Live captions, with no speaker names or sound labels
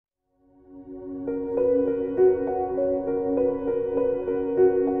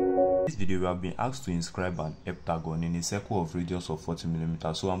video, we have been asked to inscribe an heptagon in a circle of radius of 40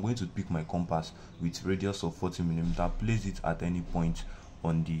 mm. So I'm going to pick my compass with radius of 40 mm, place it at any point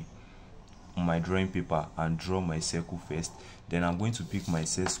on my drawing paper and draw my circle first. Then I'm going to pick my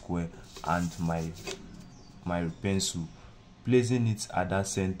set square and my pencil, placing it at that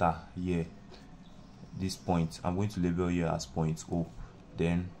center here, this point. I'm going to label here as point O.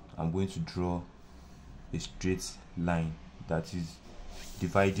 Then I'm going to draw a straight line that is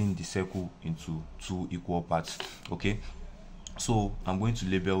dividing the circle into two equal parts. Okay, so I'm going to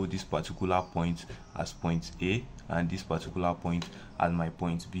label this particular point as point A and this particular point as my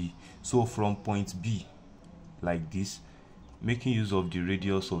point B. So from point B, like this, making use of the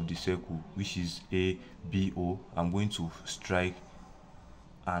radius of the circle, which is ABO, I'm going to strike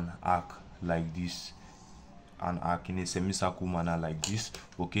an arc like this, an arc in a semicircle manner like this.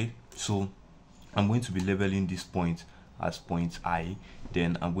 Okay, so I'm going to be labeling this point as point I,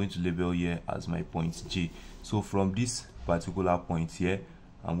 then I'm going to label here as my point J. So from this particular point here,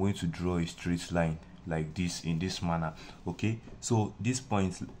 I'm going to draw a straight line like this in this manner. Okay, so this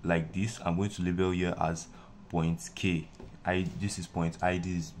point like this, I'm going to label here as point K. This is point I,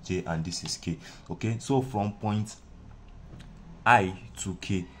 this is J, and this is K. Okay, so from point I to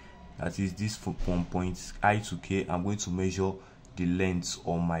K, that is this from point I to K, I'm going to measure the length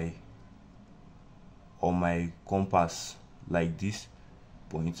on my compass like this,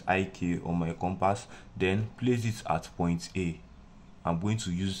 point IK on my compass, then place it at point A. I'm going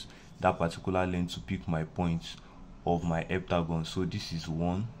to use that particular length to pick my points of my heptagon. So this is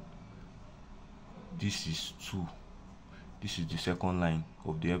 1, this is 2, this is the second line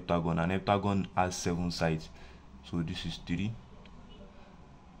of the heptagon. An heptagon has 7 sides, so this is 3,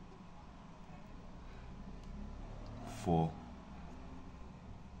 4,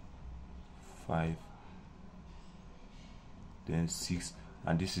 5, then 6,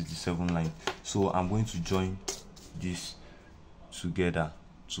 and this is the 7th line. So I'm going to join this together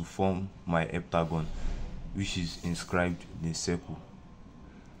to form my heptagon, which is inscribed in a circle.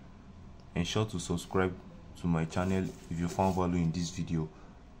 Ensure to subscribe to my channel if you found value in this video,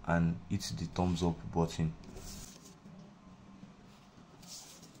 and hit the thumbs up button.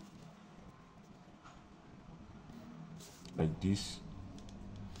 Like this,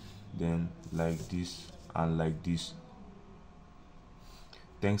 then like this, and like this.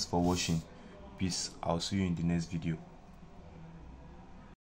 Thanks for watching. Peace. I'll see you in the next video.